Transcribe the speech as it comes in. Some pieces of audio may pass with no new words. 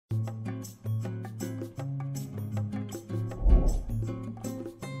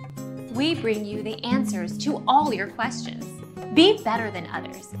we bring you the answers to all your questions. Be better than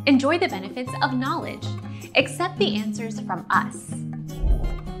others. Enjoy the benefits of knowledge. Accept the answers from us.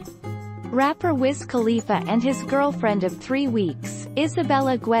 Rapper Wiz Khalifa and his girlfriend of 3 weeks,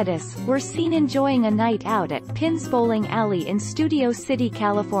 Isabella Guedes, were seen enjoying a night out at Pin's Bowling Alley in Studio City,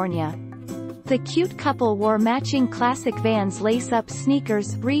 California. The cute couple wore matching classic Vans lace-up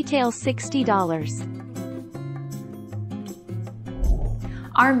sneakers, retail $60.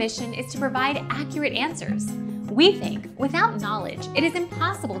 Our mission is to provide accurate answers. We think without knowledge, it is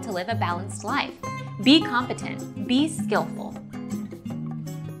impossible to live a balanced life. Be competent, be skillful.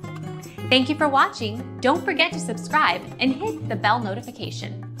 Thank you for watching. Don't forget to subscribe and hit the bell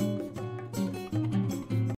notification.